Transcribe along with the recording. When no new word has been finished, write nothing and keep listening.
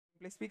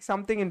Please speak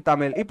something in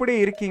Tamil. Ippudi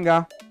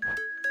irkinga.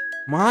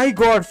 My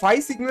God,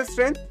 5 signal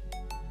strength.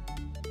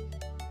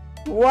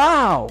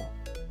 Wow.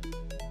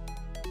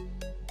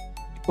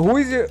 Who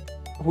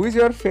is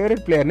your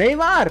favorite player?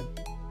 Neymar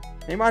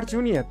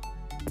Jr.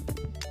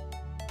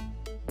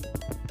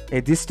 Hey,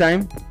 this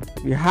time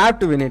we have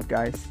to win it,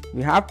 guys.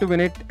 We have to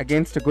win it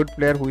against a good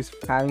player who is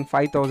having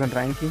 5,000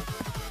 ranking.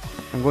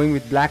 I'm going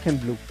with black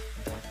and blue.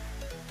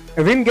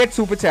 A win gets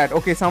super chat.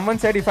 Okay, someone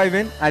said if I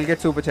win, I'll get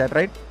super chat,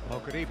 right? Well,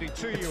 good evening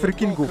to you. It's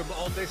freaking good. It's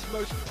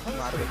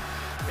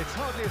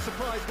hardly a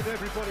surprise that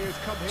everybody has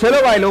come here.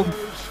 Chalo bhai log.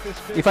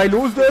 If I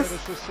lose this,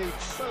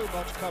 so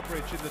much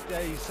coverage in the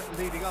days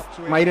leading up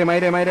to it. Maire. Contingent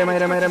of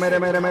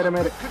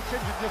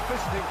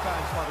visiting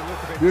fans by the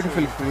look of it.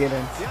 Beautiful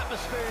clearance. The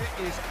atmosphere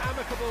is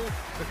amicable.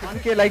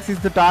 1k likes is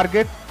the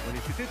target.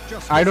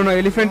 I don't know,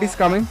 elephant is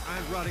coming.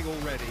 And running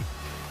already.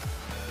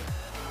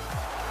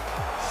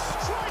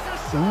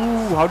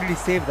 Ooh, how did he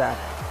save that?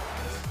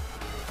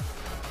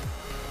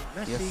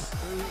 Messi Yes.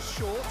 goes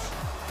short.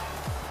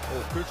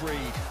 Oh, good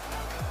read.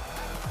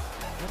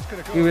 That's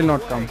gonna go He will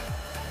not away. come.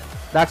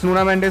 That's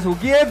Nuno Mendes who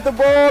gave the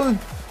ball. And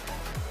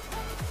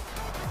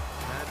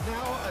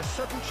now a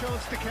sudden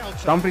chance to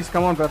counter. Dumfries,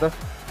 come on, brother.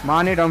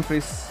 Mane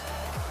Dumfries.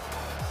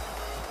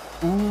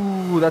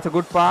 Ooh, that's a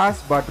good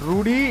pass. But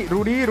Rudy.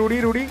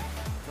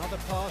 Another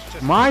pass.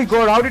 Just My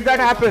God, how did that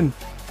happen?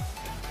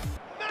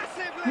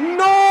 massively.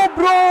 No,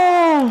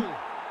 bro.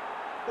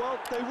 Well,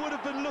 they would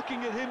have been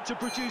looking at him to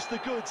produce the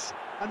goods,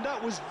 and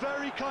that was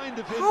very kind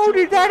of him. How to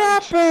did that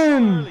acknowledge so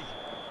happen? early.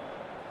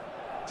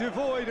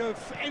 Devoid of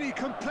any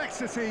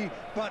complexity,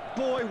 but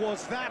boy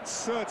was that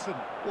certain.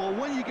 Well,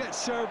 when you get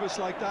service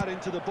like that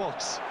into the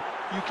box,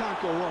 you can't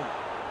go wrong.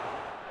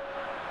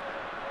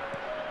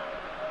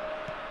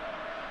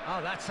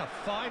 Oh, that's a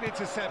fine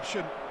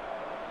interception.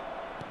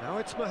 Now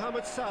it's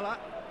Mohamed Salah.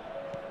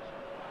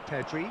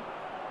 Pedri.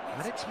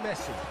 And it's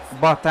Messi.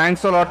 But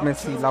thanks a lot, Out to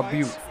Messi. the Love right.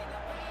 you.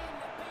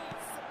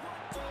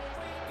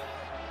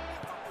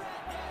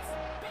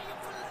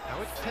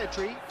 Now it's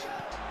Pedri.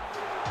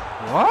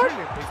 What?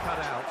 Brilliantly cut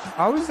out.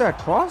 How is that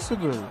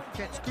possible?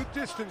 Gets good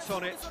distance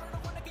on it.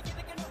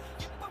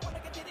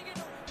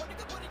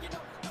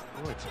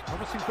 Oh, it's a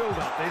promising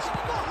build-up, this.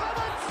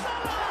 Mohamed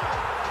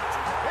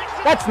Salah!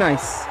 It's That's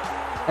nice.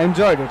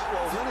 Enjoyed it.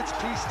 Well, when it's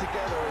pieced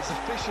together as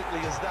efficiently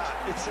as that,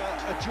 it's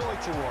a joy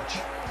to watch.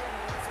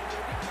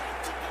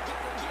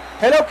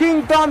 Hello,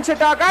 King Tom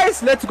Chetta.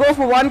 Guys, let's go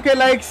for 1k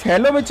likes.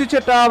 Hello, Michu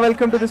Chetta.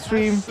 Welcome to the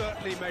stream.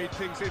 certainly made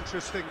things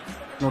interesting.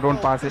 No, don't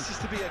Well, pass it. This is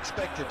to be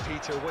expected,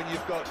 Peter, when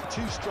you've got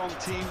two strong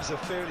teams of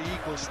fairly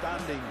equal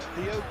standing.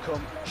 The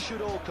outcome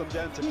should all come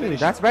down to Hey, finish.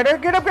 that's better.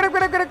 Get up.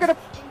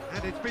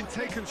 And it's been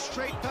taken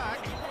straight back.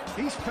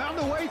 He's found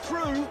a way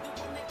through.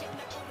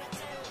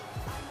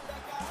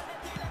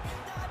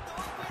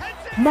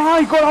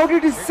 My God, how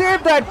did he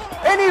save that?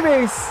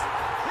 Anyways. He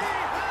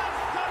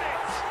has done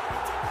it.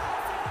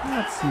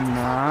 That's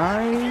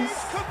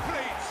nice.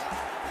 Complete.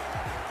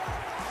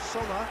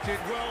 Salah did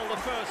well the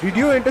first Did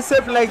you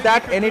intercept like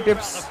that? Any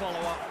tips?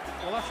 Follow-up.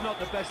 Well, that's not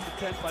the best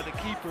attempt by the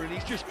keeper, and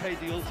he's just paid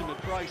the ultimate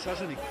price,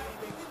 hasn't he?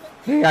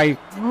 Hey, I.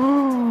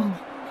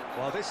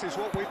 Well, this is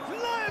what we've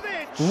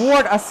Vlahovic.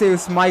 What a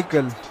save,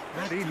 Michael.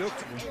 And he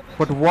looked.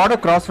 But what a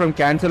cross from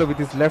Cancelo with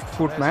his left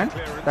foot, man.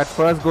 That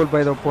first goal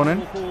by the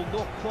opponent. Ball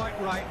not quite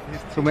right.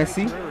 His To Messi.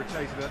 teammates are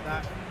irritated at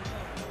that.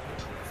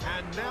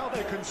 And now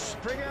they can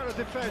spring out of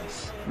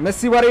defence.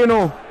 Messi, what do you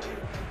know?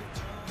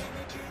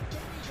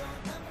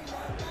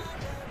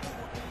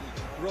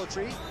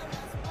 Rodri.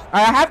 I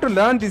have to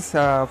learn this,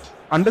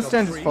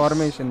 understand this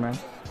formation, man.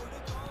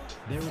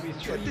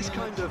 But this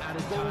kind of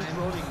bold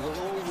running will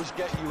always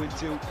get you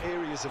into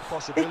areas of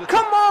possibility. Hey,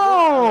 come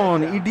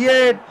on,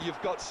 idiot.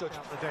 You've got such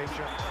The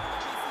danger.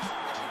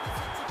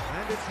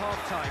 And it's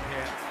half time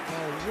here.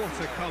 Oh,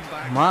 what a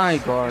comeback. My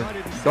God. I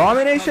didn't see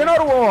Domination that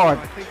or coming. what? I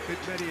think that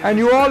many of And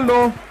us you all did.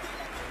 know,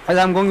 as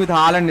I'm going with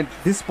Haaland in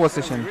this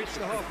position. Reached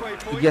the halfway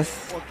point.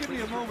 Yes. Well, give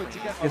me a moment to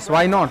get Yes,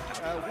 why not?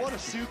 what a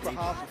super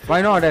half.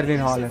 Why not Erling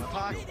Haaland?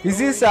 Is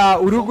this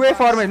Uruguay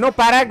formation? No,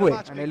 Paraguay.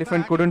 An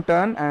elephant couldn't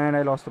turn and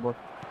I lost the ball.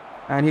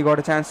 And he got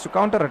a chance to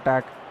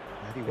counter-attack.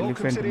 And he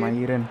welcomes Elephant it in.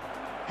 Myron.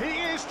 He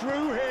is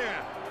through here.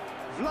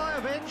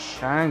 Vlahovic.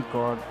 Thank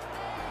God.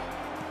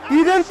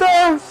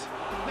 Identa!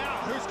 Now,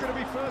 who's going to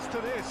be first to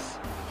this?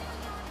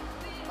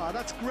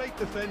 That's great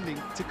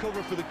defending to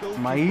cover for the goal.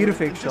 Mahir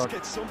fake just shot.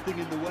 get something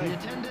in the The way.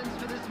 attendance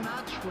for this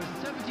match was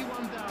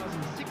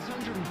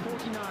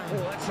 71,649. Oh,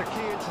 that's a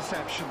key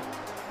interception.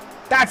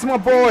 That's my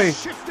boy.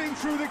 Shifting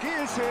through the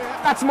gears here.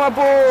 That's my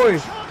boy.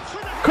 Chance for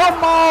the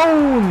Come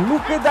on.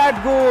 Look at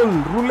that goal.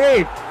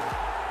 Roulette.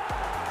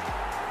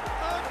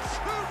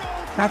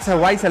 two-goal. That's a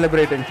why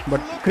celebrating.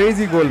 But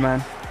crazy goal,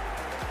 man.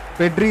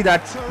 Pedri,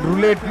 that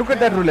roulette. Look at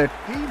that roulette.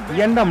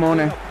 Yenda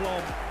Mone.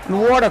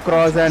 What a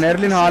cross. And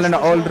Erling Haaland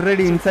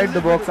already inside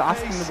the box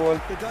asking the ball.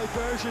 The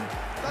diversion.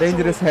 that's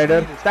Dangerous all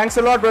header. needed. Thanks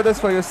a lot, brothers,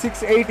 for your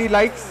 680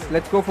 likes.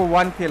 Let's go for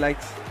 1k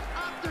likes.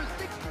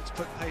 Let's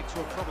put paid to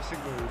a promising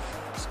move.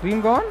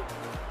 Screen gone?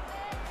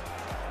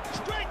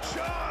 Straight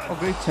shot. Oh,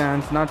 great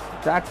chance. Not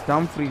that's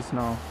Dumfries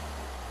now.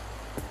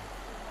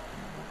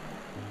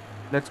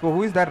 Let's go.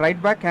 Who is that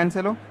right back?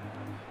 Cancelo.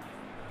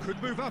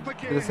 Could move up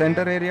again To the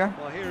center area.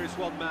 Well, here is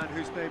one man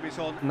whose name is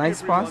on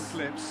Nice everyone's pass.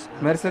 lips.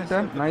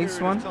 Mercelton, nice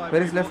one.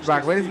 Where is left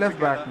back? Where is left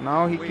back?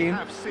 Now he came.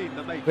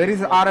 Where Where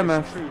is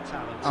RMF?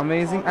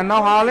 Amazing. And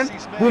now Haaland.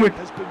 Boom it.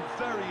 Has been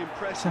very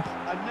impressive,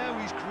 and now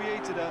he's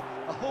created a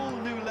whole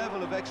new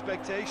level of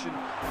expectation,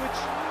 which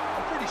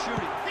I'm pretty sure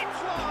he hits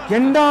one.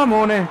 Genda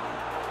Mone. In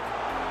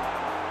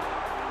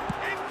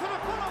for the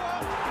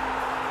follow-up.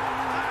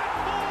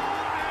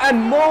 And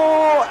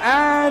more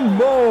and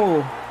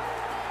more.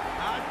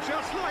 And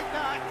just like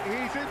that,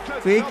 he's into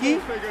Fakey.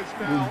 double figures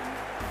now.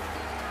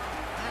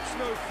 That's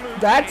no fluke.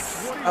 That's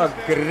It's what he a was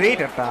there great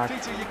for. attack.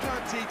 Peter, you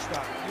can't teach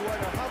that. You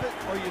either have it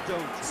or you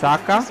don't.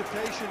 Saka.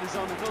 Anticipation is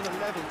on another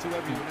level to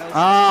everyone else.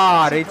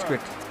 Ah, Superb. rage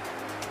quit.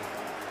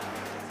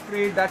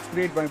 Great, that's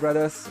great, my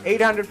brothers.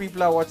 800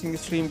 people are watching the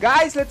stream.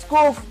 Guys, let's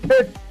go.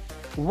 Hit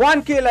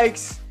 1k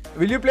likes.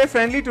 Will you play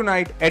friendly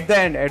tonight? At the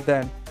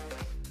end.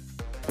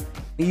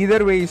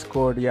 Either way he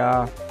scored,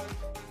 yeah.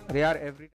 They are every